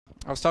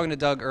I was talking to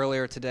Doug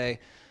earlier today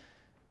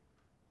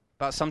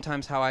about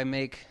sometimes how I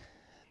make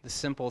the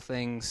simple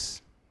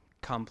things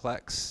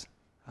complex.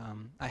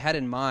 I had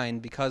in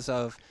mind, because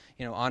of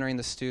honoring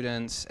the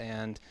students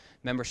and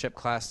membership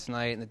class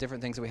tonight and the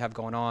different things that we have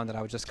going on, that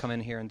I would just come in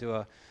here and do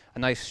a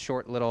nice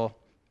short little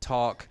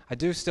talk. I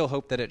do still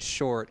hope that it's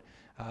short,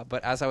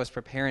 but as I was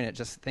preparing it,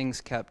 just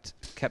things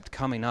kept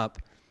coming up.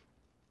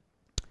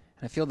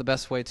 And I feel the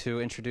best way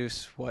to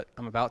introduce what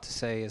I'm about to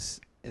say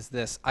is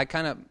this.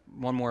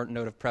 One more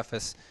note of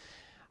preface.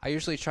 I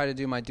usually try to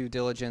do my due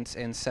diligence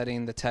in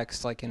setting the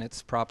text like in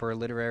its proper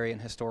literary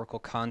and historical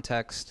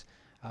context.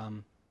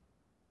 I'm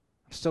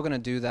still going to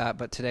do that,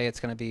 but today it's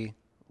going to be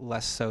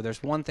less so.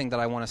 There's one thing that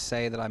I want to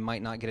say that I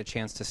might not get a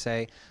chance to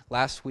say.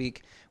 Last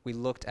week we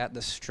looked at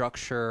the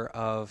structure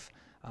of,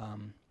 I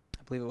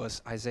believe it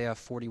was Isaiah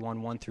 41,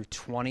 1 through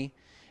 20,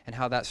 and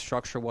how that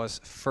structure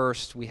was: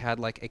 first we had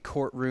like a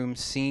courtroom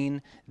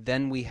scene,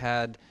 then we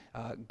had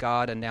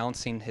God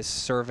announcing his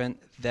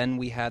servant, then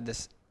we had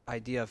this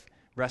idea of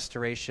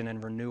restoration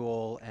and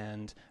renewal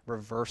and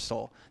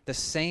reversal. The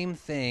same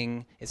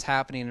thing is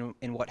happening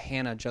in what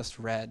Hannah just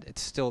read.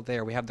 It's still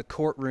there. We have the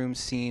courtroom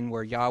scene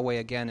where Yahweh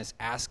again is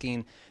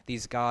asking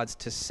these gods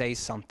to say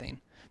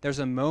something. There's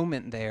a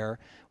moment there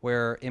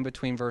where in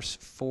between verse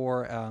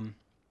 4,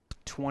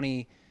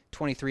 20,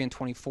 23 and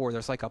 24,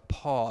 there's like a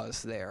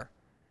pause there.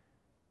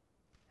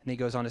 And he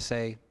goes on to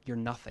say, "You're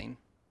nothing.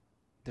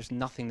 There's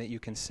nothing that you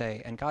can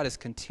say." And God is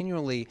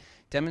continually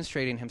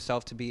demonstrating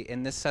himself to be,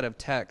 in this set of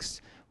texts,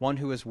 one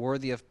who is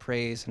worthy of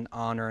praise and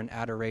honor and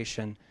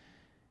adoration,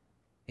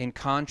 in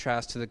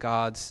contrast to the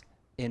gods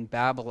in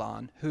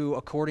Babylon, who,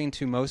 according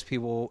to most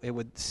people, it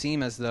would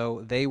seem as though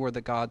they were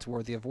the gods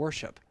worthy of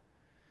worship.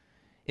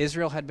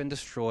 Israel had been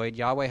destroyed.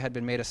 Yahweh had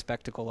been made a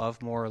spectacle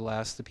of, more or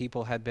less. The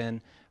people had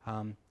been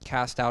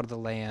cast out of the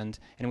land.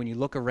 And when you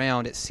look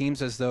around, it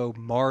seems as though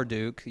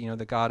Marduk,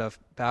 the god of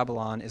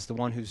Babylon, is the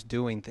one who's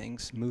doing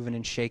things, moving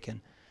and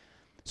shaking.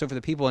 So for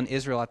the people in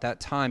Israel at that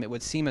time, it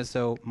would seem as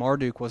though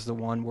Marduk was the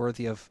one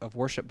worthy of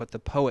worship. But the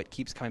poet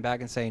keeps coming back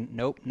and saying,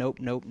 nope, nope,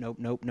 nope, nope,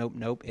 nope, nope,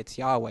 nope. It's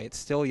Yahweh. It's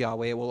still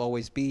Yahweh. It will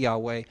always be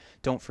Yahweh.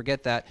 Don't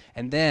forget that.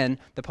 And then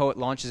the poet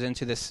launches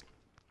into this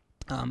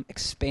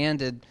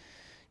expanded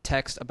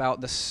text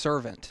about the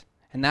servant.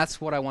 And that's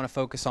what I want to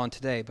focus on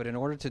today. But in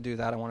order to do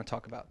that, I want to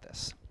talk about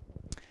this.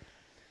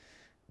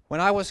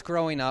 When I was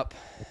growing up,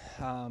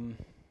 I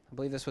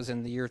believe this was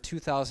in the year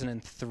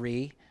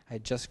 2003, I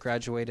had just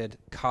graduated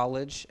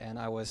college and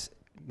I was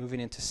moving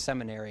into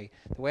seminary.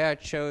 The way I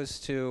chose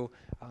to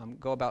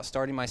go about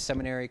starting my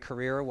seminary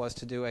career was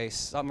to do a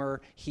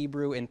summer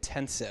Hebrew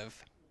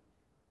intensive.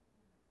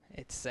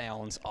 It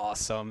sounds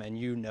awesome, and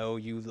you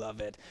love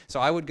it.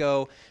 So I would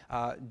go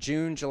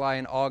June, July,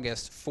 and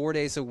August, 4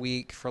 days a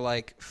week for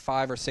like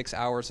 5 or 6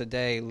 hours a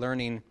day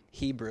learning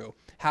Hebrew.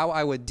 How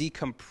I would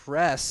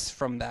decompress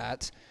from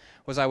that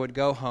was I would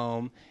go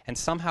home, and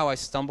somehow I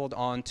stumbled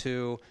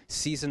onto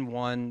season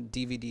 1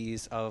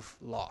 DVDs of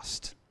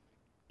Lost.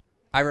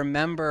 I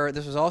remember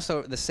this was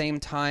also the same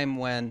time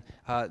when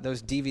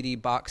those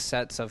DVD box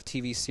sets of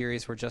TV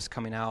series were just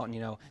coming out,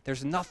 and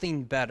there's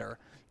nothing better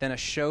than a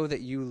show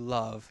that you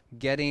love,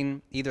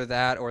 getting either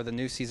that or the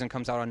new season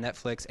comes out on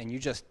Netflix and you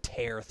just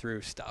tear through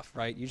stuff,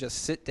 right? You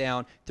just sit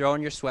down, throw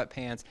on your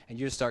sweatpants, and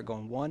you just start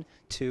going 1,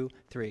 2,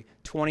 3,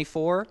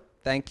 24.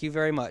 Thank you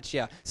very much.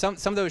 Yeah, some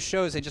of those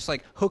shows, they just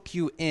like hook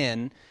you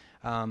in,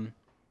 and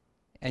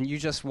you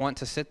just want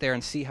to sit there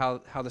and see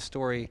how the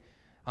story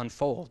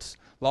unfolds.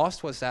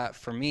 Lost was that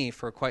for me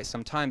for quite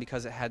some time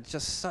because it had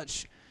just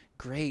such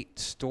great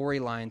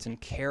storylines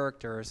and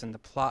characters and the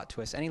plot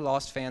twist. Any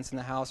Lost fans in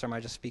the house, or am I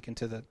just speaking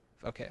to the...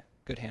 Okay,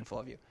 good handful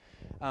of you.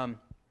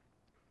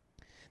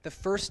 The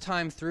first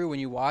time through when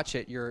you watch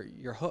it,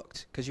 you're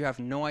hooked because you have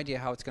no idea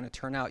how it's going to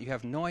turn out. You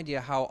have no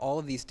idea how all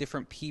of these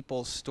different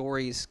people's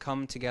stories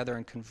come together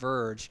and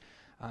converge,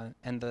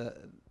 and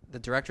the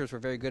directors were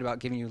very good about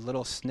giving you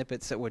little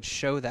snippets that would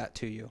show that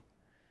to you.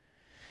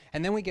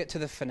 And then we get to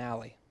the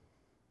finale.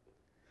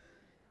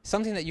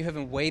 Something that you have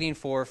been waiting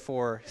for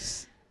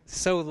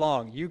so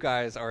long. You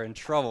guys are in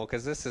trouble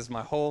because this is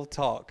my whole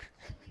talk.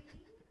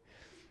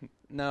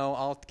 No,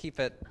 I'll keep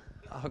it.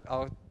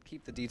 I'll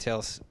keep the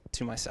details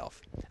to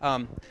myself.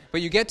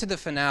 But you get to the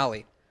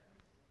finale,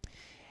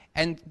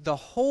 and the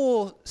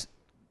whole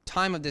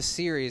time of this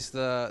series,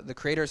 the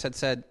creators had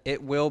said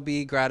it will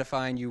be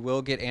gratifying. You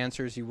will get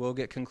answers. You will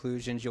get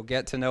conclusions. You'll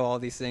get to know all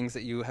these things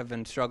that you have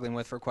been struggling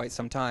with for quite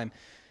some time.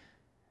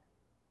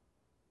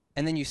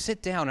 And then you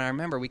sit down, and I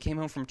remember we came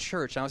home from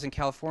church, and I was in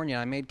California,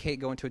 and I made Kate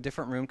go into a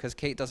different room because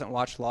Kate doesn't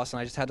watch Lost, and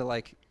I just had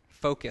to,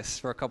 focus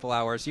for a couple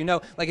hours.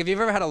 If you've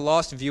ever had a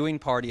Lost viewing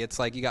party, it's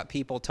like you got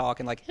people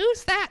talking like,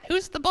 who's that?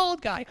 Who's the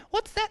bald guy?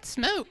 What's that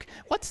smoke?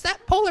 What's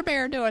that polar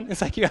bear doing?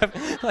 It's like you have,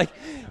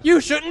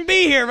 you shouldn't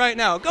be here right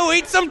now. Go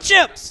eat some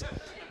chips.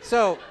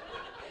 So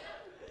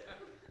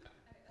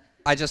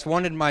I just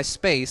wanted my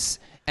space,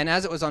 and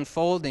as it was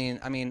unfolding,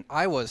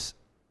 I was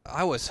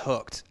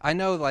hooked. I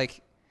know,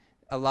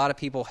 a lot of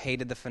people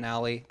hated the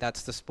finale.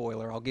 That's the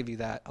spoiler. I'll give you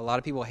that. A lot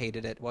of people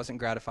hated it. It wasn't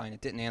gratifying. It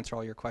didn't answer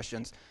all your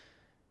questions.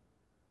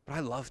 but I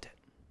loved it.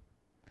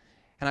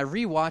 And I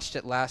rewatched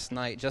it last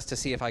night just to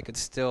see if I could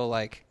still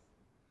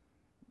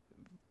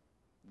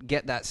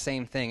get that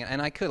same thing.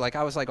 And I could.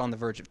 I was on the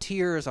verge of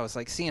tears. I was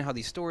seeing how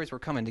these stories were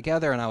coming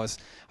together, and I was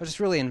just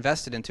really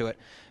invested into it.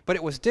 But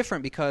it was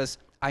different because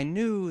I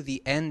knew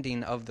the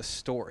ending of the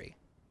story.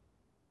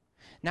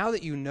 Now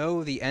that you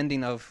know the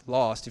ending of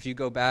Lost, if you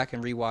go back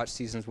and rewatch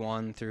seasons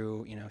 1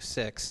 through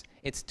 6,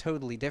 it's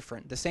totally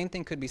different. The same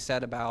thing could be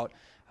said about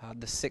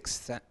The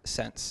Sixth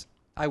Sense.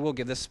 I will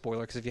give this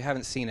spoiler because if you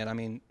haven't seen it,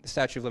 the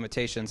statute of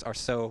limitations are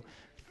so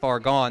far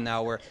gone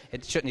now where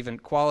it shouldn't even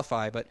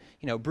qualify. But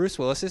Bruce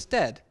Willis is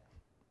dead.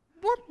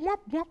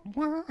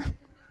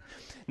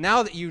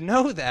 Now that you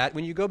know that,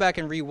 when you go back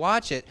and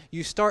rewatch it,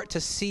 you start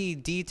to see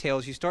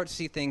details, you start to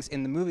see things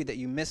in the movie that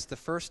you missed the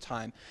first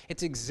time.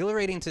 It's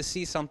exhilarating to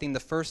see something the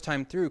first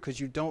time through because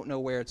you don't know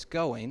where it's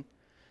going.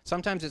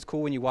 Sometimes it's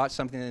cool when you watch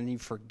something and then you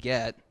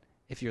forget,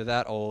 if you're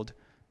that old.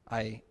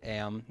 I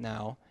am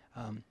now.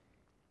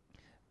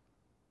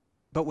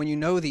 But when you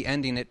know the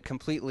ending, it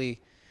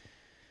completely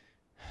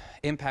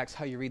impacts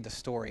how you read the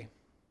story.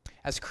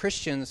 As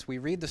Christians, we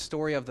read the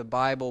story of the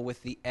Bible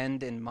with the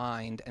end in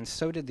mind, and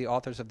so did the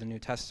authors of the New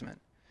Testament.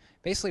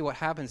 Basically what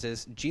happens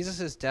is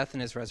Jesus' death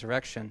and his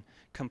resurrection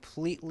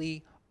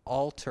completely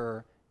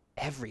alter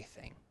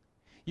everything.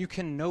 You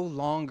can no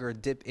longer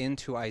dip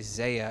into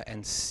Isaiah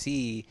and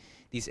see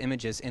these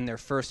images in their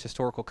first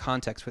historical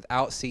context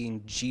without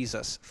seeing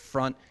Jesus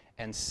front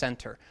and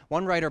center.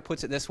 One writer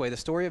puts it this way: the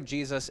story of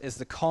Jesus is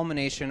the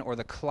culmination or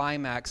the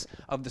climax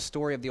of the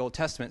story of the Old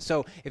Testament.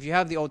 So if you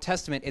have the Old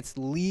Testament, it's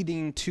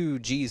leading to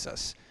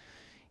Jesus.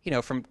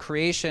 From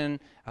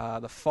creation,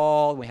 the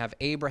fall, we have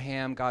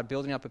Abraham, God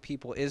building up a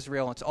people,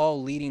 Israel. It's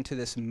all leading to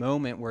this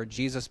moment where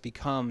Jesus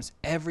becomes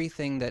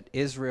everything that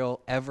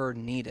Israel ever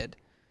needed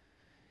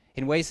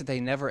in ways that they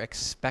never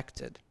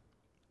expected.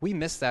 We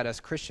miss that as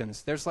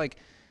Christians. There's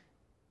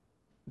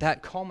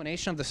that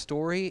culmination of the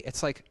story.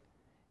 It's like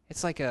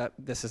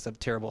this is a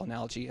terrible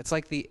analogy. It's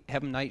like the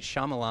M. Night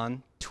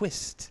Shyamalan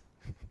twist.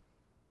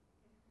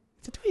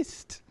 It's a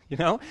twist,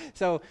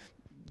 So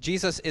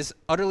Jesus is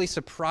utterly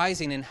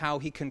surprising in how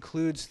he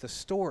concludes the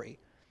story.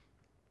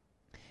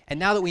 And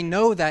now that we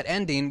know that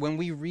ending, when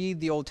we read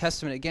the Old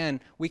Testament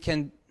again, we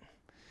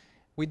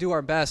do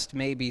our best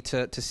maybe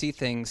to see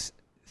things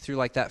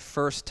through that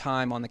first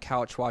time on the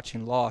couch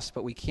watching Lost,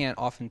 but we can't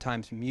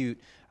oftentimes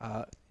mute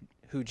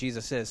who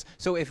Jesus is.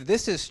 So if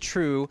this is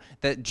true,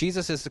 that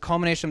Jesus is the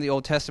culmination of the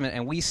Old Testament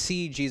and we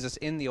see Jesus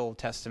in the Old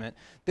Testament,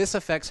 this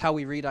affects how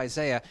we read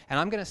Isaiah. And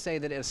I'm going to say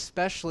that it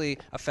especially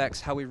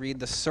affects how we read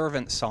the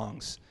servant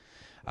songs.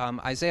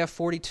 Isaiah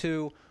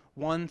 42,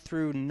 1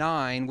 through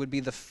 9 would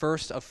be the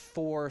first of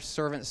 4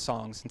 servant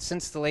songs. And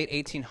since the late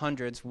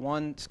 1800s,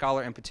 one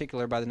scholar in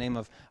particular by the name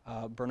of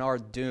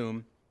Bernard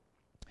Doom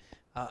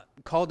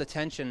called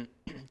attention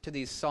to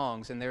these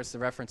songs, and there's the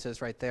references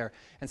right there.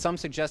 And some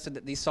suggested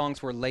that these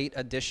songs were late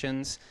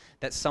additions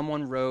that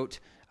someone wrote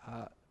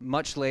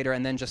much later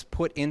and then just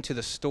put into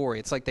the story.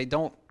 It's like they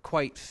don't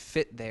quite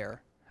fit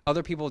there.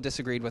 Other people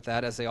disagreed with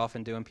that, as they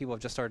often do, and people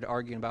have just started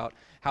arguing about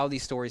how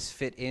these stories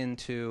fit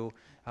into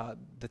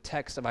the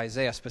text of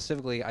Isaiah,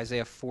 specifically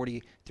Isaiah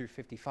 40 through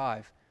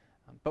 55.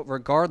 But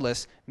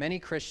regardless, many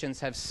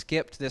Christians have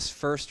skipped this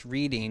first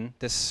reading,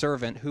 this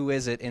servant, who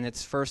is it, in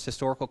its first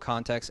historical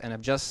context, and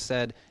have just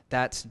said,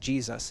 that's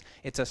Jesus.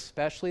 It's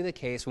especially the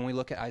case when we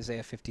look at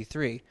Isaiah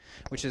 53,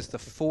 which is the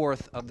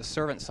 4th of the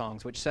servant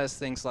songs, which says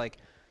things like,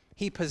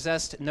 he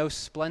possessed no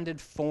splendid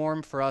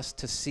form for us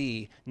to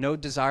see, no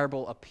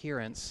desirable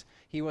appearance.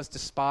 He was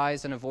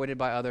despised and avoided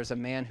by others, a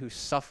man who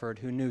suffered,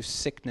 who knew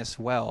sickness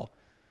well.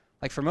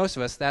 For most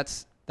of us,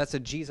 that's a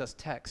Jesus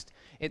text.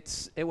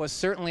 It was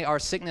certainly our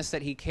sickness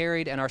that he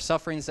carried and our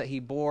sufferings that he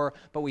bore,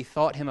 but we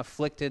thought him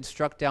afflicted,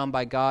 struck down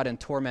by God, and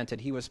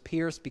tormented. He was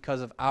pierced because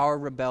of our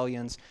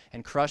rebellions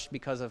and crushed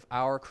because of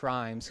our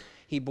crimes.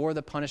 He bore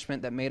the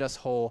punishment that made us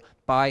whole.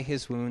 By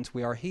his wounds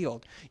we are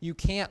healed. You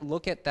can't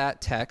look at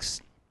that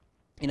text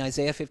in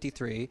Isaiah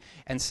 53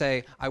 and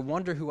say, I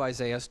wonder who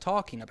Isaiah is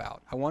talking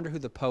about. I wonder who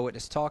the poet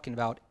is talking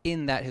about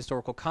in that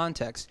historical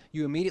context.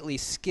 You immediately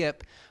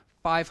skip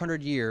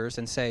 500 years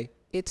and say,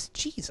 it's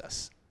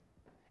Jesus,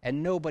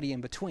 and nobody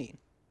in between.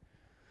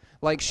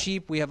 Like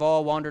sheep, we have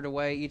all wandered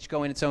away, each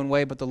going its own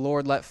way, but the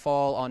Lord let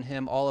fall on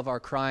him all of our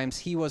crimes.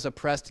 He was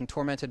oppressed and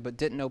tormented, but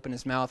didn't open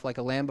his mouth. Like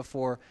a lamb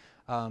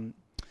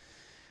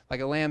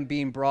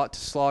being brought to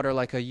slaughter,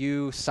 like a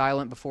ewe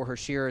silent before her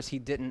shearers, he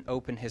didn't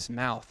open his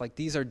mouth.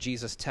 These are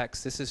Jesus'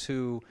 texts. This is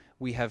who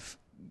we have,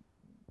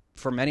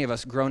 for many of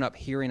us, grown up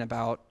hearing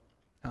about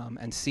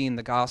and seeing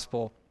the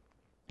gospel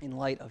in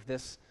light of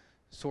this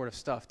sort of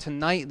stuff.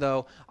 Tonight,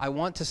 though, I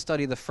want to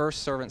study the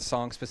first servant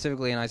song,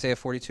 specifically in Isaiah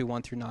 42,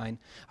 1 through 9.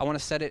 I want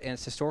to set it in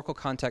its historical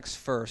context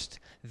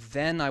first.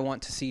 Then I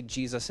want to see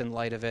Jesus in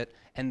light of it.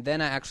 And then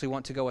I actually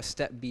want to go a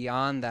step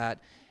beyond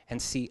that and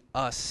see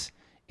us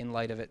in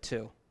light of it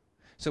too.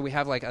 So we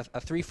have a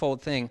threefold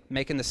thing,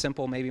 making the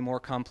simple maybe more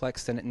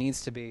complex than it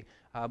needs to be.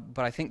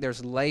 But I think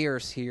there's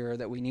layers here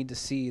that we need to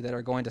see that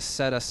are going to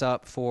set us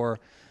up for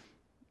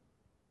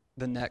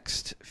the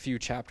next few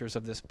chapters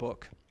of this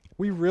book.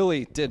 We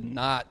really did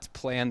not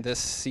plan this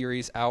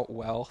series out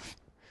well.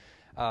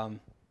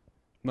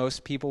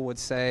 Most people would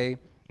say,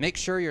 make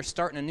sure you're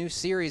starting a new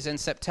series in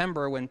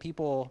September when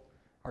people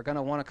are going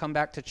to want to come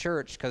back to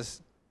church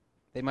because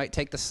they might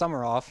take the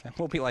summer off, and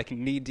we'll be like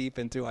knee-deep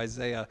into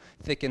Isaiah,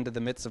 thick into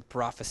the midst of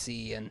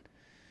prophecy and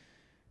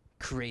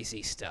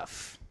crazy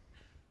stuff.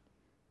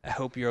 I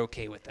hope you're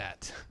okay with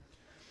that.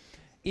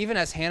 Even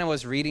as Hannah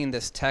was reading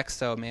this text,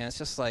 though, man, it's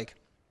just like,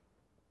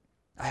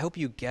 I hope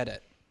you get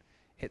it.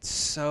 It's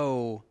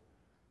so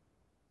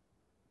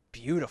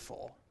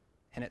beautiful,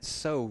 and it's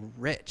so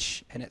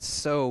rich, and it's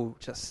so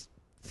just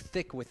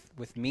thick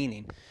with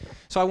meaning.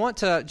 So I want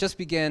to just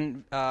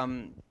begin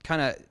kind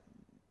of,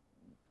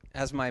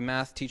 as my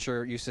math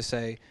teacher used to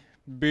say,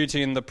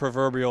 beating the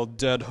proverbial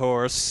dead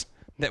horse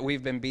that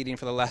we've been beating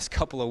for the last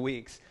couple of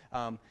weeks.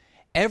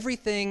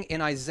 Everything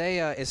in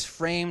Isaiah is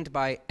framed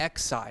by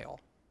exile.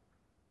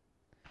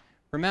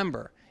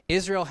 Remember,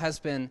 Israel has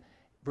been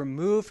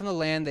removed from the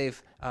land.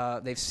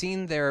 They've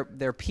seen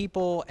their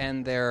people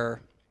and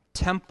their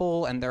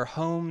temple and their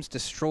homes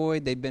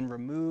destroyed. They've been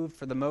removed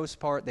for the most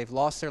part. They've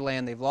lost their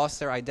land. They've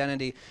lost their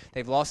identity.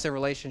 They've lost their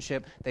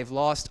relationship. They've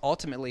lost,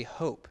 ultimately,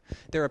 hope.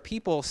 There are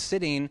people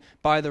sitting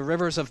by the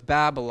rivers of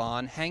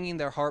Babylon, hanging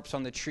their harps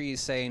on the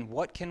trees, saying,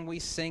 what can we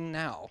sing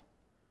now?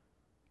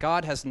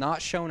 God has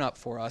not shown up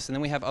for us. And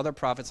then we have other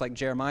prophets like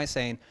Jeremiah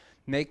saying,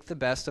 make the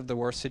best of the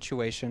worst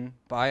situation,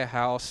 buy a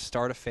house,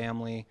 start a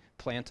family,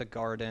 plant a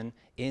garden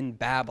in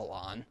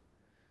Babylon,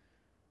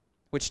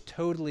 which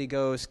totally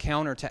goes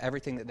counter to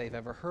everything that they've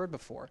ever heard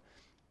before.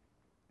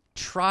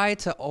 Try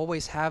to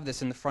always have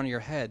this in the front of your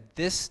head.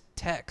 This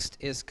text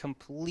is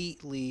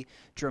completely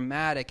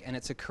dramatic, and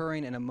it's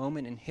occurring in a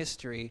moment in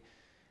history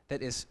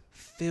that is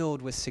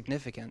filled with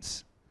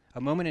significance,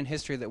 a moment in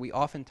history that we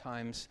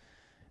oftentimes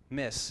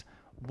miss.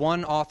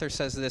 One author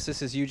says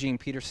this is Eugene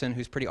Peterson,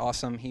 who's pretty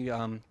awesome. He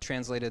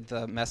translated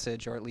the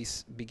Message, or at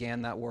least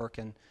began that work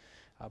and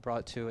brought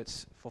it to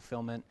its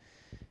fulfillment.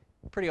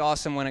 Pretty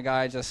awesome when a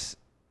guy just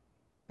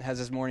has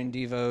his morning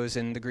devos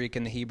in the Greek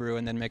and the Hebrew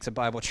and then makes a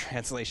Bible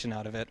translation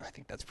out of it. I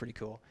think that's pretty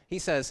cool. He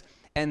says,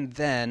 and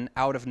then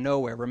out of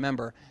nowhere,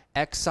 remember,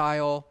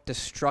 exile,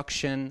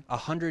 destruction,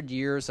 100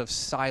 years of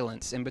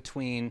silence in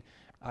between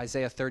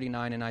Isaiah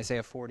 39 and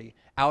Isaiah 40.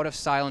 Out of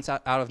silence,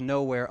 out of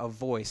nowhere, a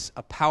voice,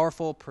 a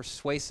powerful,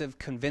 persuasive,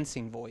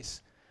 convincing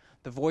voice.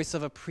 The voice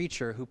of a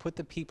preacher who put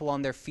the people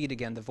on their feet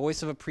again. The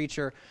voice of a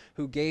preacher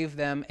who gave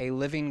them a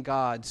living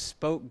God,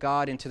 spoke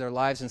God into their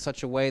lives in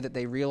such a way that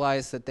they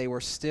realized that they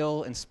were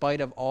still, in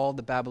spite of all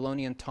the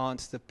Babylonian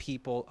taunts, the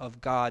people of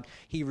God.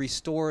 He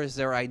restores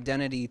their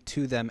identity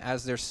to them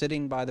as they're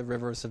sitting by the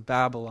rivers of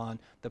Babylon.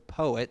 The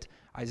poet,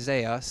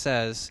 Isaiah,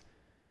 says,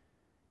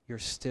 you're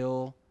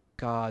still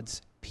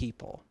God's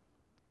people.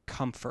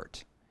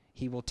 Comfort.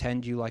 He will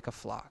tend you like a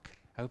flock.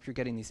 I hope you're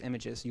getting these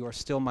images. You are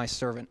still my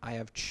servant. I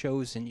have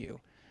chosen you.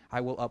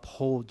 I will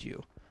uphold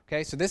you.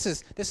 Okay, so this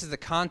is the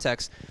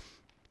context.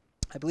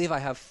 I believe I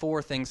have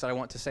 4 things that I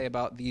want to say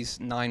about these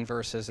 9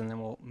 verses, and then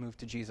we'll move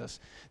to Jesus.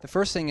 The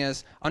first thing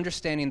is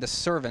understanding the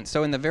servant.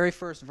 So in the very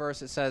first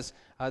verse, it says,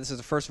 this is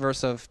the first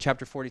verse of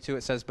chapter 42,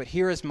 it says, but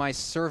here is my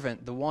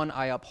servant, the one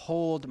I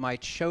uphold, my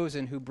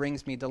chosen, who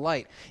brings me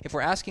delight. If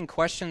we're asking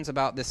questions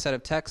about this set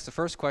of texts, the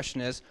first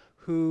question is,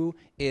 who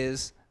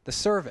is the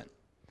servant?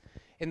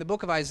 In the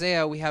book of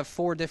Isaiah, we have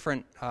 4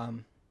 different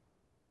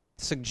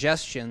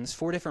suggestions,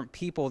 4 different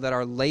people that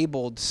are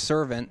labeled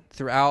servant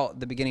throughout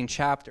the beginning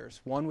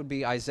chapters. One would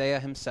be Isaiah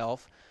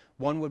himself,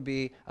 one would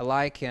be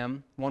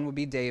Eliakim, one would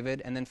be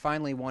David, and then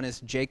finally one is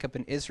Jacob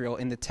and Israel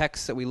in the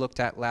text that we looked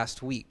at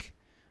last week.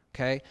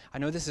 Okay? I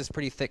know this is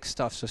pretty thick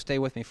stuff, so stay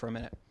with me for a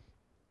minute.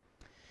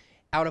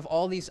 Out of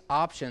all these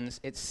options,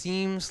 it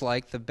seems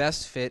like the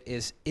best fit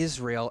is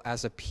Israel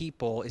as a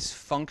people is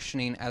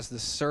functioning as the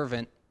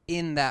servant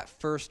in that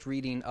first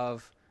reading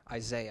of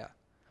Isaiah.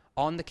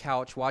 On the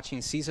couch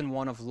watching season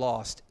 1 of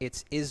Lost,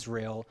 it's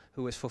Israel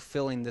who is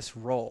fulfilling this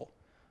role.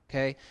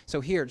 Okay?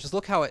 So here, just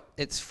look how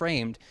it's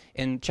framed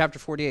in chapter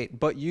 48.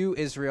 But you,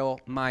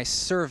 Israel, my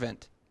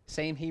servant,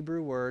 same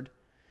Hebrew word.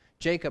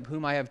 Jacob,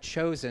 whom I have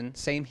chosen,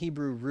 same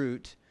Hebrew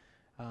root.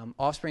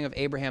 Offspring of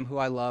Abraham, who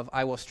I love.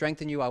 I will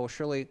strengthen you. I will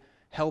surely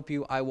help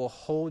you. I will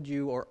hold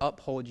you or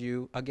uphold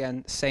you.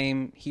 Again,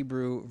 same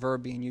Hebrew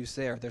verb being used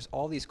there. There's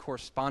all these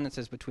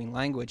correspondences between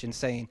language and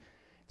saying,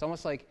 it's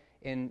almost like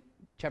in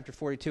chapter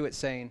 42, it's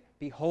saying,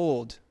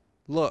 behold,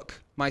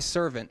 look, my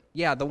servant.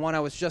 Yeah, the one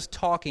I was just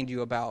talking to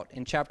you about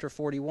in chapter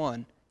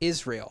 41,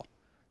 Israel.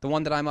 The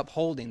one that I'm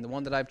upholding, the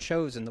one that I've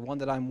chosen, the one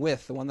that I'm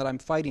with, the one that I'm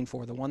fighting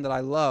for, the one that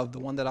I love, the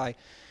one that I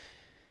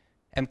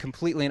am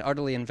completely and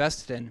utterly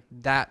invested in.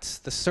 That's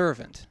the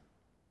servant.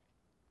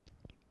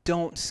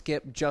 Don't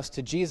skip just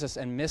to Jesus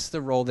and miss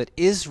the role that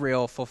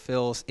Israel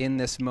fulfills in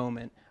this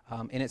moment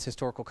in its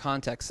historical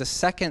context. The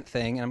second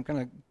thing, and I'm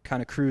going to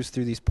kind of cruise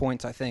through these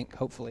points, I think,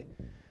 hopefully,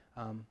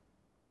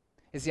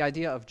 is the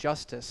idea of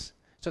justice.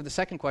 So the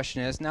second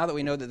question is, now that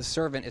we know that the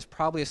servant is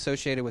probably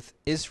associated with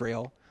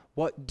Israel,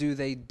 what do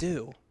they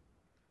do?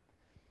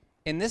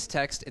 In this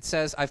text, it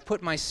says, I've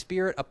put my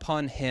spirit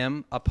upon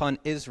him, upon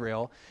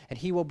Israel, and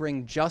he will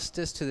bring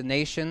justice to the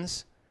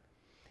nations.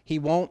 He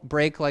won't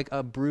break like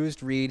a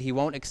bruised reed. He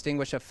won't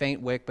extinguish a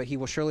faint wick, but he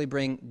will surely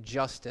bring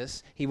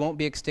justice. He won't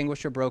be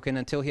extinguished or broken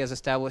until he has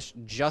established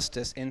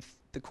justice. In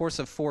the course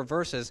of 4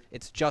 verses,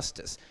 it's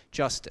justice,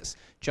 justice,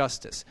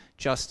 justice,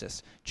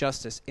 justice,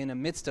 justice, in the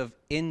midst of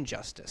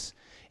injustice,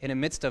 in the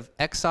midst of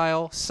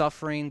exile,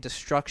 suffering,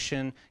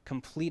 destruction,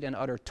 complete and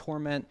utter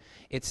torment.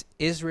 It's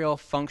Israel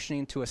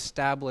functioning to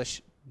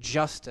establish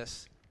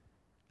justice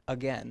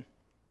again.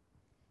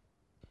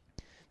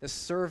 The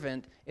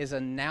servant is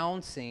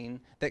announcing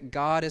that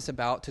God is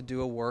about to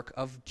do a work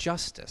of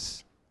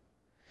justice.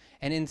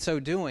 And in so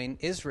doing,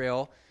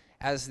 Israel,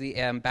 as the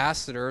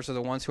ambassadors or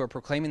the ones who are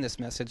proclaiming this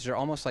message, they're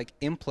almost like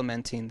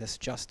implementing this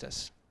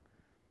justice.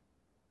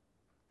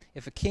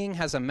 If a king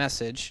has a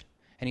message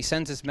and he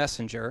sends his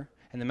messenger,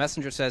 and the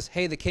messenger says,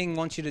 hey, the king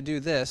wants you to do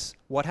this,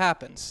 what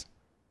happens?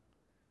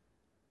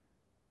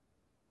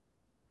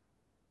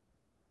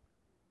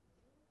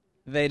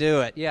 They do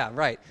it. Yeah,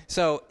 right.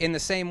 So in the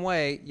same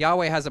way,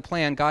 Yahweh has a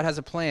plan, God has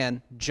a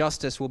plan,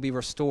 justice will be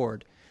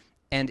restored.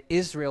 And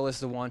Israel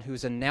is the one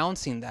who's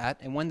announcing that,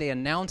 and when they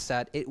announce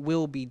that, it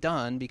will be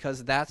done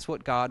because that's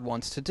what God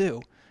wants to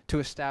do, to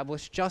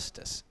establish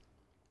justice.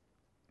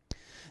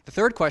 The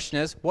third question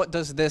is, what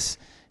does this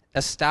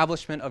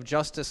establishment of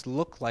justice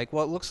look like?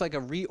 Well, it looks like a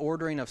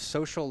reordering of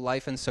social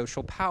life and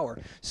social power.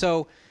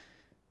 So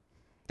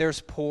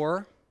there's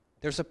poor,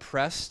 there's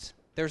oppressed,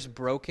 there's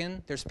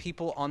broken, there's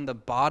people on the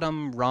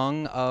bottom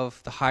rung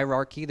of the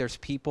hierarchy, there's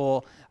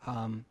people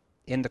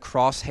in the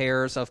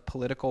crosshairs of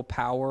political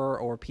power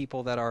or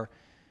people that are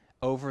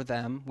over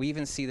them. We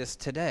even see this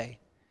today.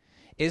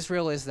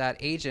 Israel is that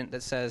agent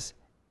that says,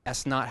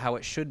 that's not how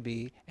it should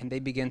be, and they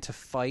begin to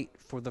fight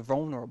for the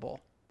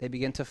vulnerable. They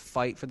begin to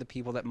fight for the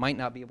people that might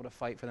not be able to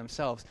fight for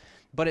themselves.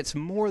 But it's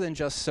more than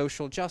just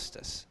social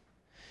justice.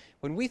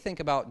 When we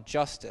think about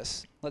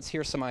justice, let's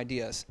hear some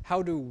ideas.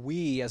 How do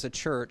we as a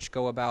church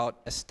go about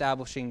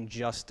establishing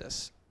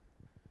justice?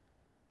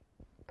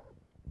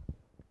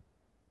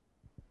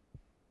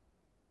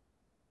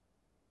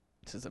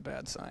 This is a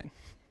bad sign.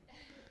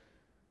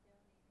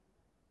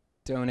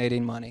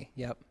 Donating money,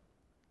 yep.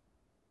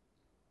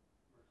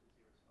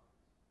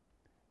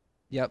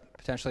 Yep,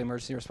 potentially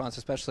emergency response,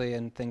 especially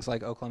in things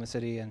like Oklahoma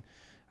City and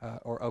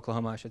or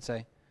Oklahoma, I should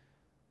say.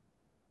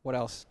 What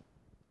else?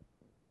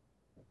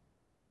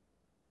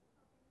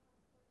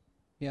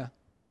 Yeah.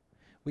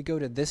 We go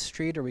to this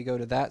street or we go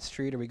to that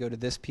street or we go to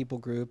this people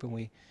group and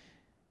we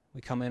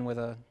come in with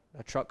a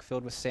truck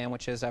filled with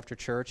sandwiches after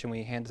church and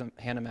we hand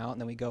them out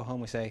and then we go home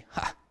and we say,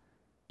 ha,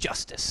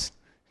 justice.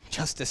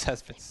 Justice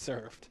has been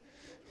served.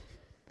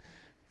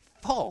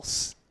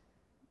 False.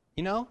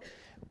 You know?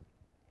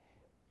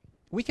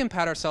 We can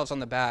pat ourselves on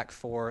the back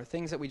for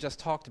things that we just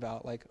talked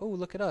about, like, oh,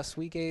 look at us,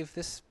 we gave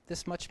this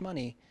much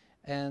money,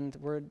 and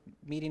we're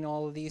meeting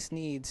all of these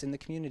needs in the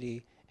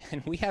community,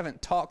 and we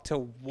haven't talked to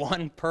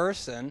one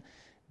person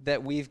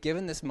that we've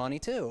given this money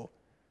to.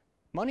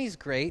 Money's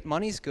great,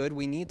 money's good,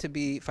 we need to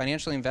be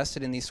financially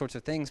invested in these sorts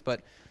of things,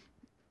 but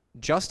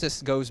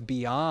justice goes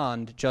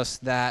beyond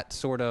just that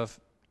sort of,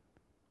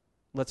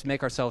 let's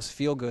make ourselves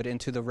feel good,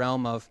 into the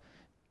realm of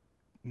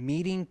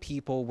meeting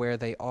people where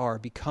they are,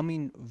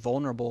 becoming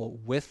vulnerable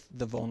with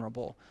the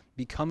vulnerable,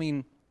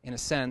 becoming, in a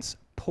sense,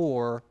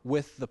 poor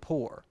with the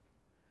poor,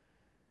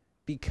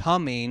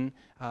 becoming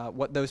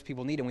what those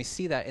people need. And we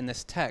see that in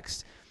this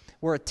text.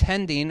 We're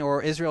attending,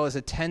 or Israel is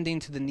attending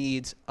to the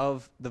needs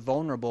of the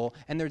vulnerable,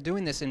 and they're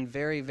doing this in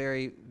very,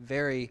 very,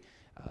 very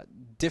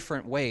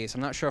different ways.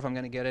 I'm not sure if I'm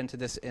going to get into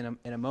this in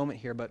a moment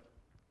here, but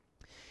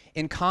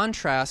in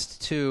contrast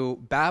to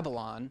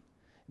Babylon,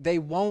 they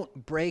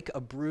won't break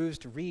a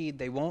bruised reed.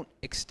 They won't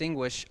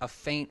extinguish a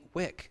faint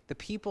wick. The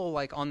people,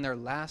 like on their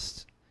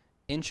last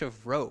inch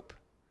of rope,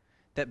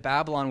 that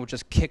Babylon would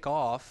just kick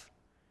off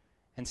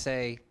and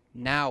say,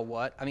 now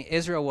what? I mean,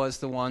 Israel was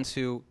the ones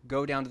who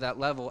go down to that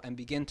level and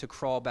begin to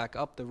crawl back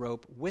up the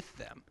rope with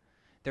them.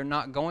 They're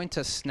not going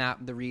to snap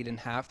the reed in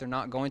half. They're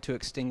not going to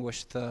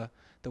extinguish the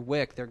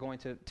wick. They're going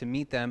to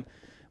meet them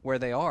where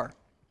they are.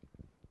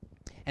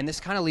 And this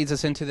kind of leads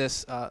us into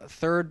this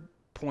third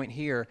point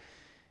here.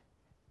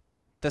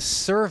 The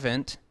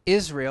servant,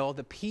 Israel,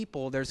 the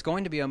people, there's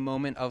going to be a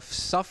moment of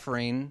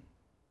suffering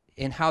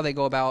in how they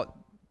go about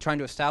trying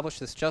to establish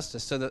this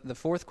justice. So the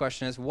fourth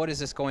question is, what is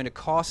this going to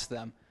cost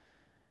them?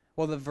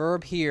 Well, the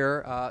verb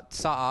here,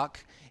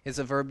 sa'ak, is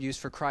a verb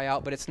used for cry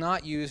out, but it's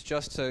not used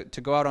just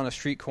to go out on a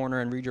street corner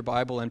and read your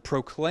Bible and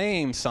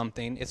proclaim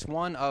something. It's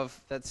one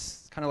of,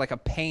 that's kind of like a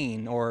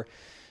pain or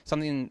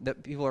something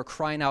that people are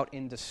crying out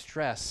in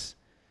distress.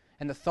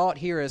 And the thought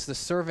here is the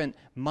servant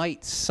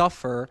might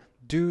suffer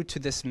due to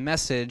this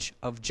message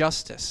of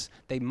justice.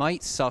 They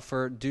might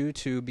suffer due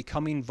to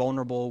becoming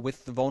vulnerable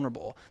with the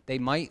vulnerable. They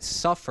might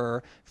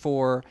suffer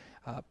for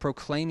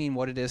proclaiming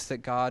what it is that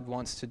God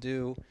wants to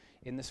do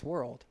in this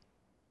world.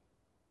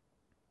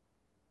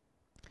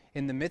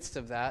 In the midst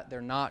of that,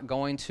 they're not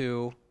going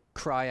to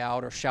cry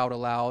out or shout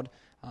aloud.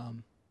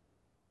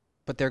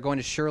 but they're going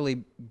to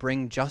surely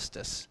bring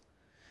justice.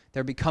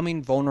 They're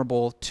becoming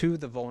vulnerable to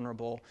the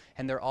vulnerable,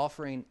 and they're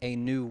offering a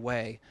new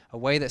way, a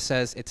way that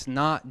says it's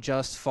not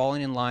just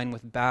falling in line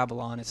with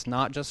Babylon. It's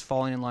not just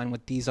falling in line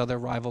with these other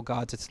rival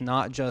gods. It's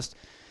not just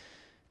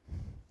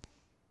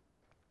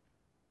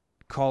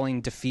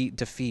calling defeat,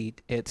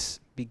 defeat. It's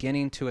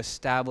beginning to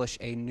establish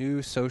a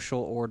new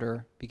social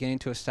order, beginning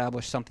to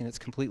establish something that's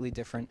completely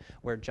different,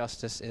 where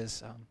justice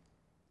is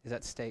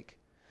at stake.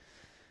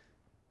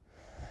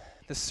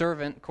 The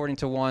servant, according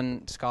to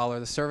one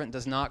scholar, the servant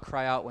does not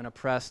cry out when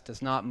oppressed,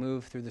 does not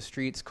move through the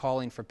streets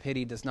calling for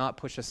pity, does not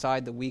push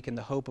aside the weak in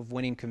the hope of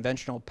winning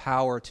conventional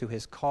power to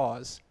his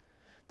cause.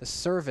 The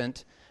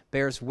servant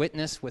bears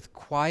witness with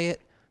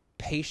quiet,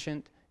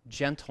 patient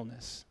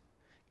gentleness,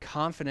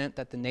 confident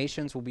that the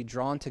nations will be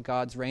drawn to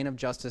God's reign of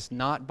justice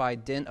not by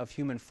dint of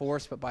human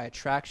force, but by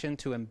attraction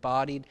to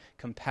embodied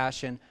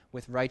compassion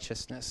with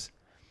righteousness.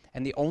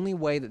 And the only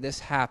way that this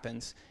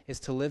happens is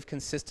to live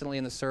consistently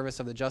in the service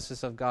of the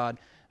justice of God,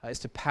 is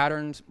to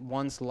pattern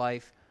one's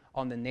life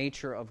on the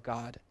nature of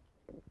God.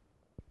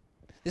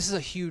 This is a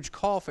huge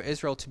call for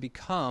Israel to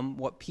become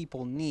what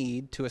people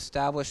need to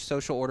establish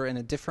social order in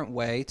a different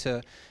way,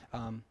 to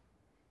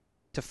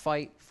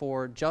fight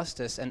for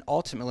justice, and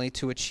ultimately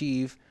to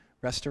achieve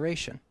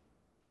restoration.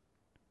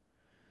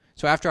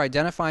 So after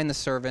identifying the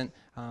servant,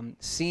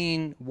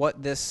 seeing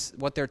what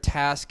their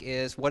task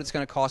is, what it's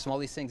going to cost them, all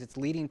these things, it's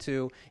leading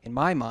to, in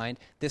my mind,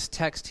 this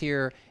text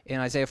here in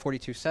Isaiah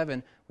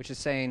 42:7, which is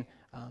saying,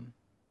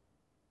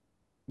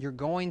 you're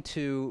going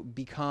to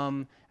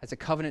become as a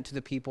covenant to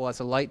the people, as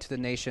a light to the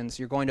nations.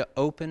 You're going to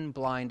open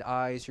blind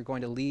eyes. You're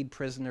going to lead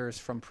prisoners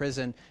from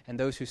prison and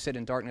those who sit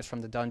in darkness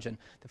from the dungeon.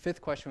 The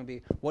fifth question would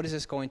be, what is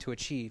this going to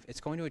achieve?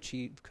 It's going to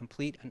achieve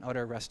complete and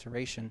utter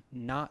restoration,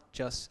 not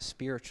just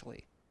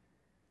spiritually,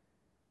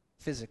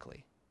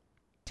 physically,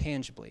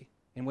 tangibly,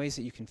 in ways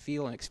that you can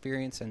feel and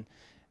experience and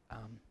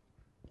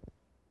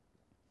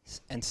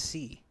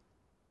see.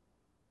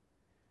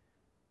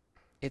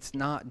 It's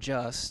not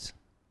just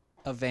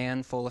a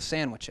van full of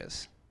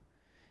sandwiches.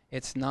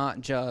 It's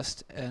not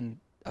just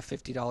a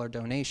 $50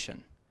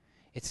 donation.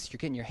 You're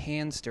getting your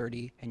hands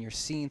dirty and you're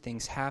seeing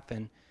things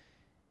happen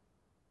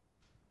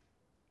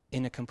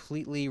in a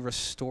completely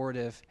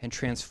restorative and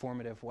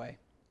transformative way.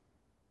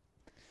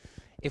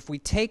 If we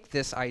take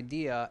this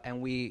idea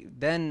and we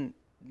then,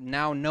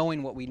 now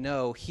knowing what we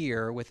know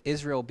here with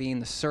Israel being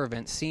the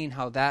servant, seeing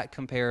how that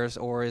compares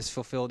or is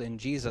fulfilled in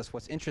Jesus,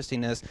 what's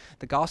interesting is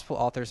the gospel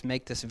authors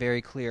make this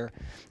very clear.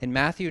 In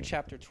Matthew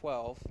chapter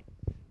 12,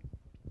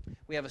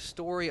 we have a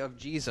story of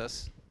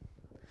Jesus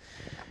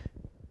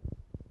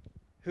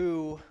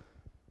who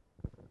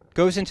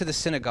goes into the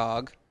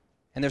synagogue,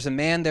 and there's a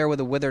man there with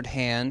a withered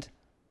hand,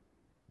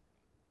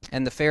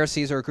 and the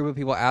Pharisees, or a group of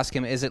people, ask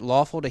him, is it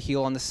lawful to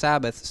heal on the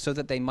Sabbath, so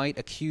that they might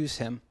accuse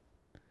him?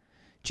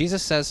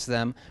 Jesus says to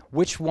them,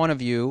 which one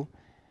of you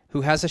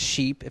who has a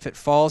sheep, if it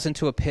falls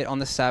into a pit on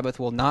the Sabbath,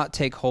 will not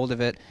take hold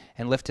of it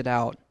and lift it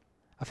out?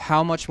 Of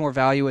how much more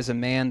value is a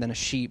man than a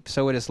sheep?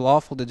 So it is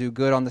lawful to do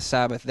good on the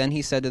Sabbath. Then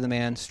he said to the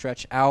man,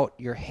 stretch out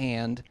your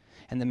hand.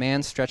 And the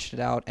man stretched it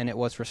out, and it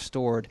was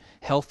restored,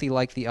 healthy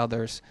like the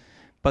others.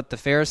 But the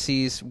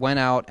Pharisees went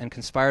out and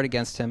conspired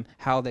against him,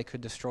 how they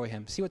could destroy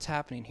him. See what's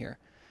happening here.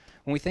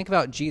 When we think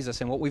about Jesus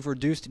and what we've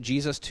reduced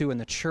Jesus to in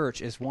the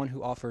church is one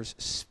who offers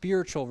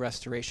spiritual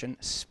restoration,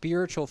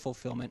 spiritual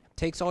fulfillment,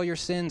 takes all your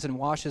sins and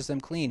washes them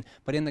clean.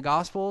 But in the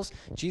Gospels,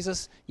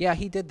 Jesus, yeah,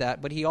 he did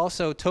that, but he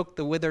also took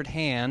the withered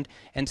hand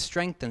and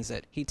strengthens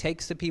it. He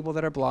takes the people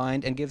that are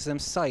blind and gives them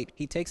sight.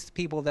 He takes the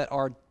people that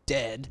are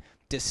dead,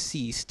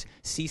 deceased,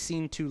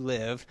 ceasing to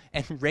live,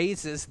 and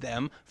raises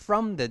them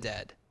from the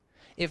dead.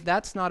 If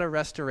that's not a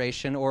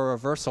restoration or a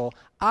reversal,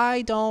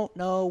 I don't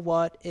know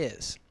what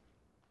is.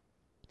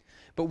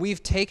 But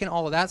we've taken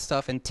all of that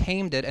stuff and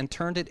tamed it and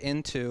turned it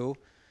into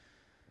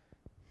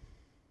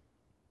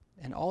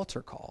an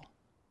altar call.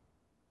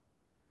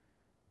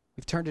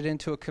 We've turned it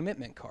into a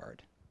commitment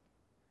card.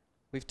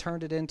 We've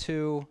turned it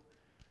into,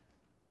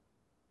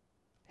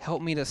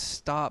 help me to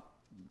stop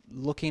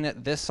looking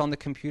at this on the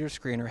computer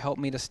screen, or help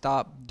me to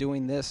stop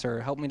doing this,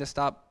 or help me to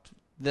stop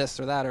this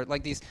or that, or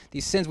like these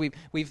sins.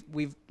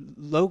 We've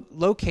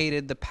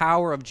located the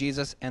power of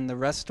Jesus and the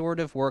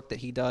restorative work that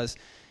he does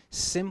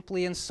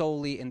simply and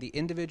solely in the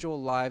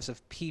individual lives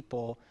of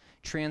people,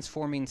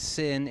 transforming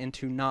sin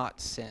into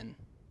not sin.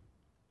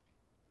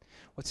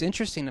 What's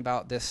interesting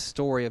about this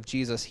story of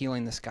Jesus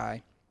healing this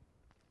guy,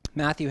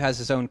 Matthew has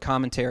his own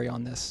commentary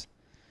on this.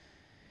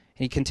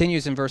 And he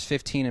continues in verse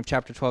 15 of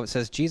chapter 12. It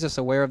says, Jesus,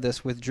 aware of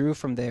this, withdrew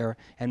from there,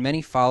 and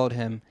many followed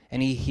him,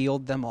 and he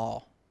healed them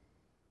all.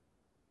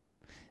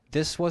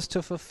 This was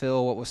to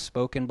fulfill what was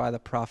spoken by the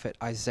prophet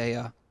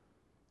Isaiah.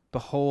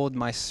 Behold,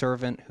 my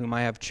servant whom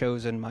I have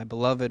chosen, my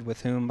beloved,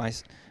 with whom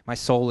my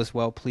soul is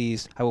well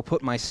pleased. I will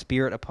put my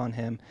spirit upon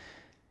him,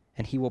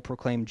 and he will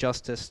proclaim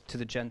justice to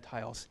the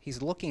Gentiles.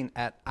 He's looking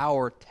at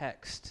our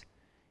text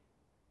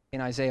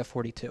in Isaiah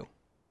 42.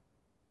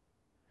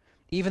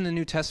 Even the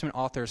New Testament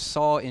authors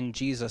saw in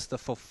Jesus the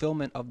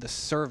fulfillment of the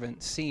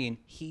servant, seeing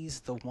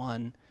he's the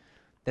one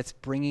that's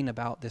bringing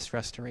about this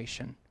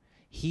restoration.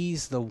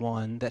 He's the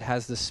one that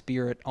has the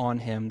Spirit on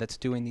him that's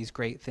doing these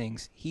great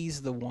things.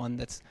 He's the one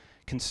that's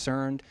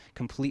concerned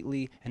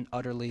completely and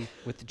utterly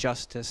with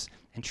justice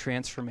and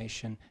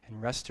transformation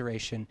and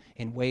restoration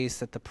in ways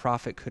that the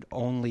prophet could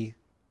only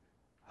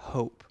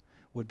hope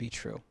would be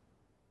true.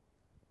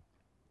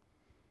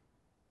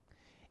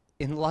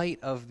 In light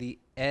of the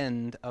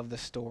end of the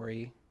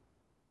story,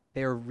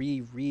 they're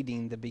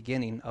rereading the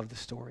beginning of the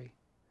story.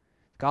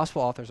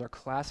 Gospel authors are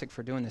classic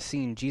for doing this,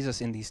 seeing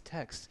Jesus in these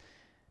texts.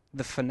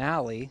 The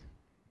finale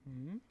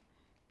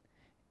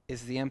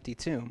is the empty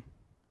tomb.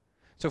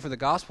 So for the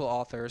gospel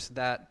authors,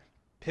 that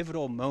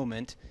pivotal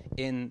moment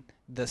in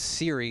the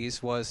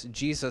series was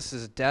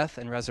Jesus' death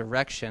and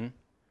resurrection,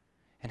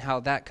 and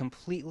how that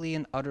completely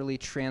and utterly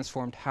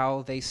transformed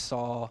how they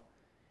saw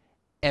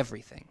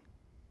everything.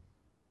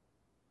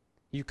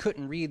 You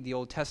couldn't read the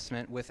Old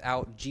Testament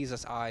without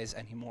Jesus' eyes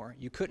anymore.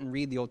 You couldn't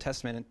read the Old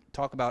Testament and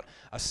talk about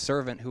a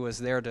servant who was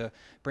there to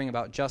bring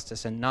about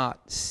justice and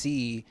not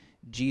see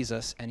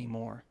Jesus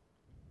anymore.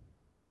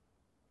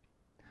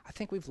 I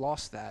think we've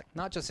lost that,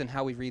 not just in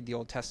how we read the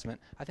Old Testament.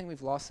 I think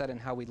we've lost that in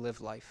how we live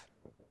life.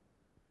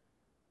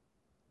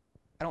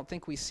 I don't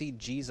think we see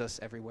Jesus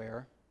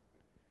everywhere.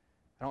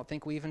 I don't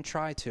think we even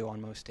try to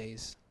on most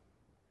days.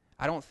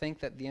 I don't think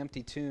that the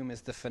empty tomb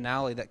is the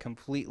finale that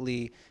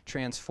completely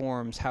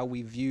transforms how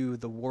we view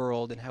the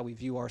world and how we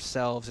view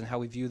ourselves and how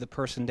we view the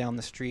person down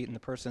the street and the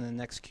person in the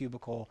next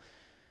cubicle,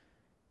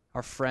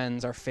 our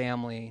friends, our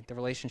family, the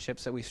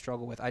relationships that we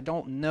struggle with. I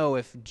don't know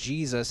if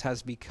Jesus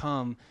has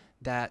become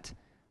that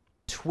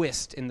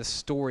twist in the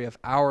story of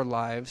our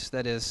lives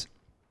that is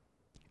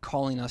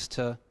calling us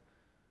to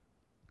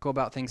go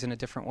about things in a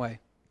different way.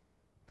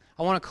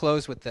 I want to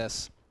close with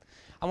this.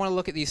 I want to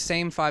look at these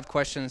same 5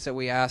 questions that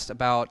we asked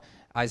about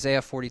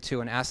Isaiah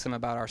 42 and ask them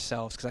about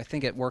ourselves, because I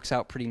think it works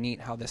out pretty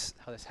neat how this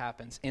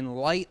happens. In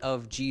light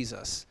of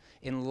Jesus,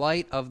 in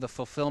light of the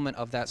fulfillment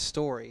of that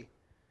story,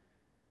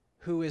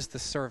 who is the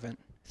servant?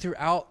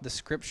 Throughout the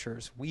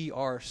scriptures, we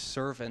are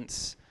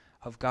servants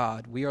of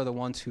God. We are the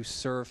ones who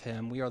serve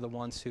him. We are the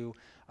ones who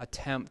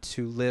attempt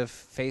to live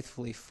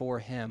faithfully for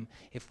him.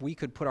 If we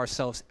could put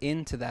ourselves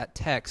into that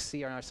text,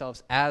 see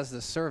ourselves as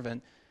the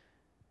servant,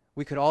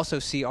 we could also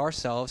see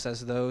ourselves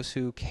as those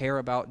who care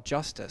about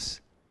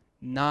justice,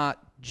 not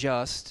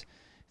just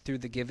through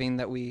the giving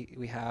that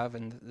we have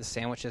and the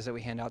sandwiches that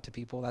we hand out to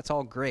people. That's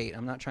all great.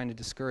 I'm not trying to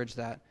discourage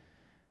that.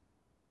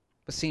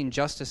 But seeing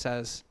justice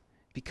as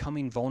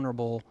becoming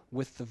vulnerable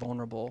with the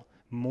vulnerable,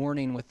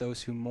 mourning with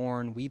those who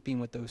mourn, weeping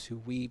with those who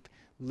weep,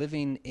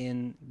 living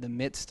in the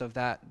midst of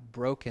that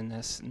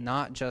brokenness,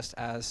 not just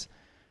as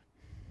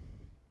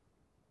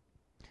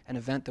an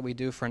event that we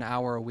do for an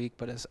hour a week,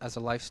 but as a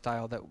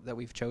lifestyle that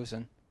we've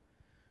chosen.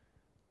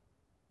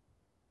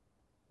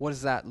 What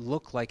does that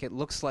look like? It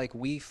looks like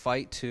we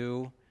fight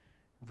to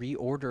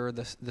reorder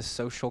the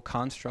social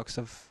constructs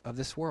of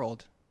this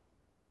world.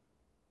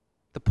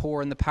 The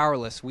poor and the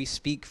powerless, we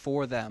speak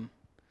for them.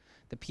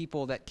 The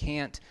people that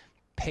can't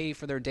pay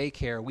for their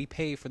daycare, we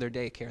pay for their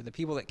daycare. The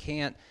people that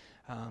can't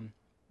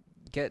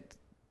get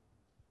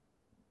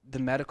the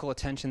medical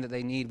attention that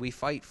they need, we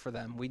fight for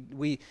them.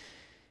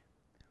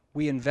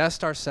 We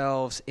invest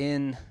ourselves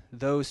in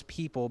those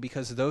people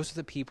because those are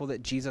the people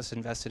that Jesus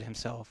invested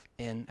himself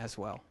in as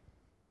well.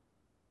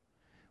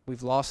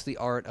 We've lost the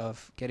art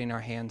of getting our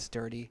hands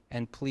dirty,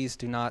 and please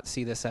do not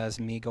see this as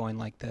me going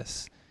like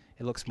this.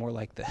 It looks more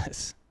like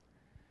this,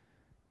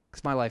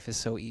 because my life is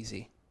so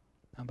easy.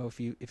 But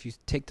if you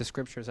take the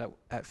scriptures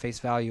at face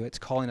value, it's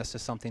calling us to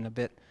something a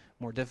bit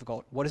more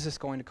difficult. What is this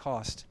going to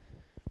cost?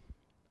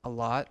 A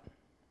lot.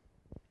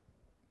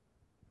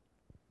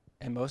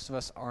 And most of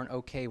us aren't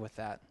okay with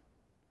that.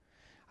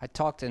 I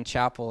talked in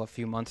chapel a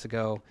few months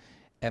ago,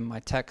 and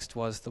my text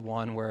was the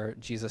one where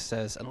Jesus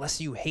says,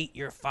 unless you hate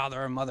your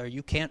father or mother,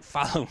 you can't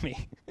follow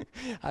me.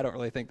 I don't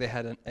really think they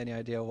had any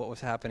idea what was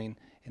happening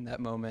in that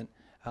moment.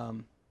 I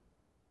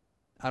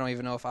don't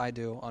even know if I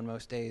do on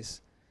most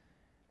days.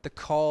 The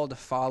call to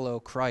follow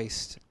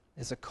Christ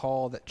is a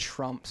call that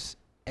trumps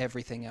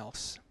everything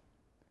else.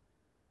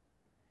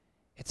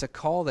 It's a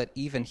call that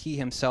even he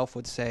himself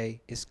would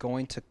say is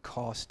going to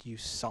cost you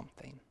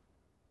something.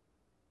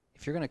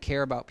 If you're going to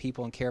care about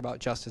people and care about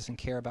justice and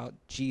care about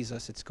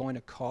Jesus, it's going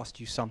to cost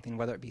you something,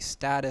 whether it be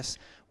status,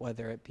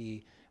 whether it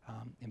be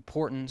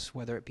importance,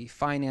 whether it be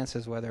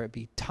finances, whether it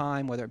be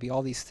time, whether it be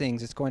all these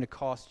things. It's going to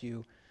cost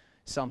you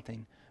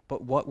something.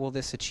 But what will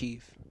this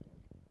achieve?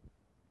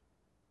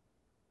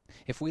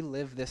 If we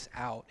live this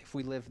out, if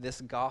we live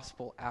this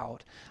gospel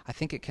out, I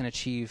think it can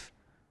achieve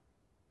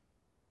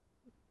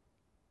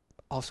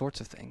all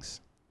sorts of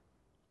things.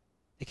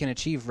 It can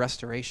achieve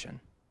restoration.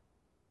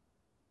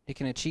 It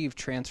can achieve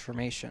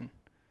transformation,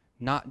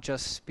 not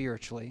just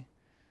spiritually,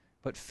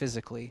 but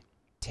physically,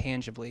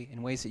 tangibly,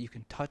 in ways that you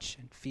can touch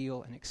and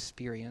feel and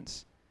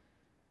experience.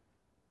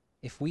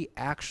 If we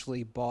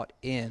actually bought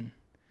in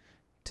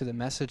to the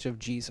message of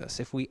Jesus,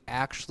 if we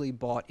actually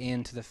bought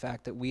into the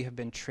fact that we have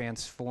been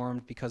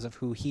transformed because of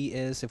who he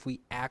is, if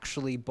we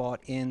actually bought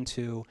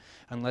into,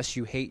 unless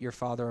you hate your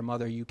father or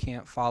mother, you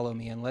can't follow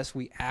me, unless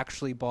we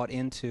actually bought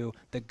into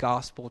the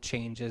gospel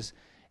changes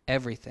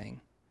everything.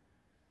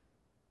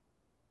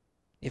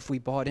 If we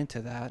bought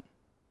into that,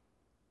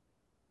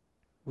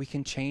 we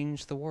can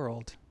change the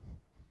world.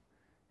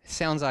 It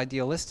sounds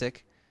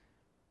idealistic,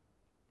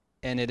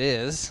 and it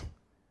is.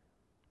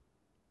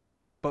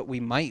 But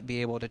we might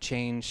be able to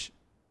change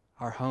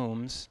our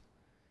homes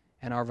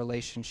and our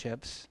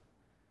relationships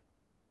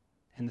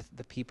and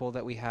the people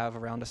that we have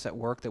around us at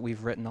work that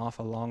we've written off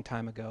a long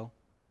time ago.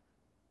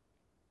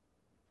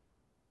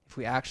 If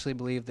we actually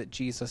believe that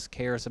Jesus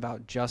cares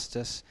about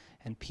justice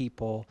and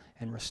people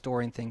and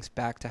restoring things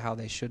back to how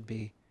they should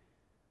be,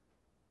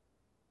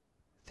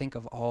 think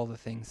of all the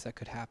things that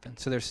could happen.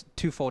 So there's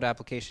twofold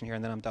application here,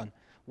 and then I'm done.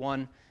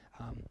 One,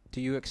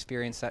 do you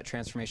experience that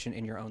transformation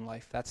in your own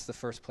life? That's the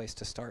first place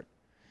to start.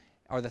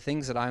 Are the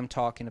things that I'm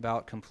talking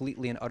about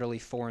completely and utterly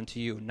foreign to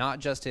you, not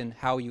just in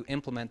how you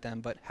implement them,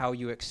 but how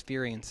you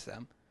experience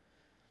them?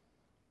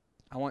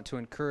 I want to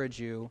encourage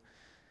you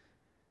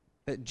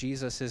that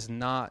Jesus is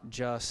not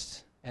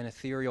just an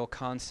ethereal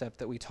concept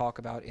that we talk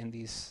about in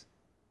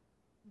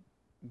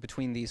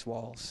between these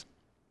walls.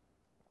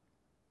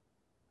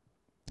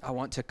 I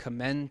want to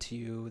commend to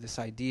you this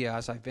idea,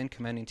 as I've been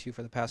commending to you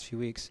for the past few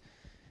weeks.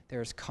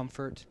 There is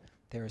comfort,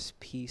 there is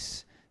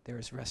peace, there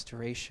is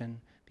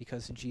restoration,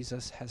 because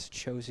Jesus has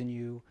chosen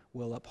you,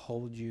 will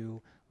uphold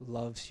you,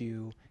 loves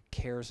you,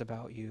 cares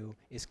about you,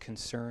 is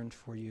concerned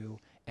for you,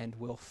 and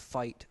will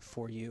fight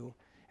for you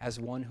as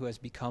one who has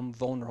become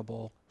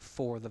vulnerable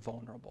for the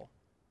vulnerable.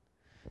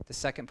 The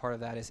second part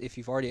of that is, if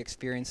you've already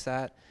experienced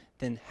that,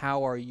 then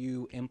how are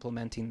you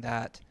implementing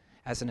that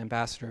as an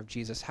ambassador of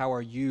Jesus? How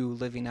are you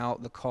living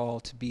out the call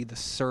to be the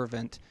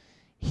servant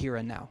here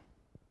and now?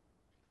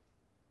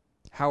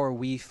 How are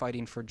we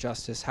fighting for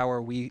justice? How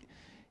are we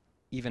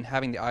even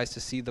having the eyes to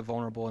see the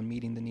vulnerable and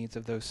meeting the needs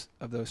of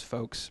those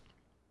folks?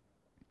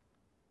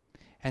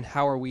 And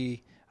how are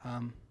we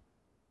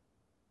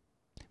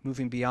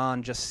moving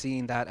beyond just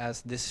seeing that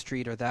as this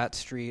street or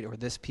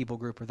this people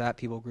group or that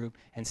people group,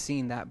 and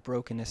seeing that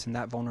brokenness and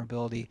that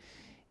vulnerability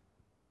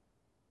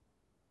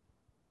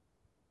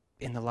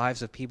in the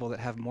lives of people that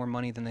have more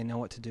money than they know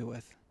what to do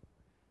with?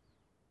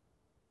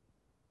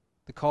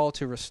 The call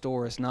to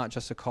restore is not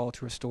just a call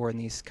to restore in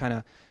these kind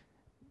of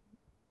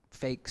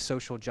fake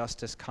social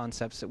justice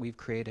concepts that we've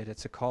created.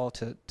 It's a call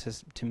to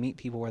meet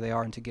people where they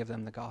are and to give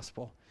them the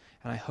gospel.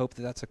 And I hope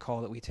that that's a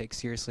call that we take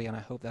seriously, and I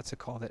hope that's a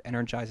call that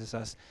energizes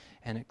us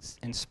and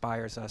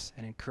inspires us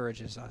and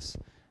encourages us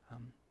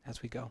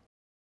as we go.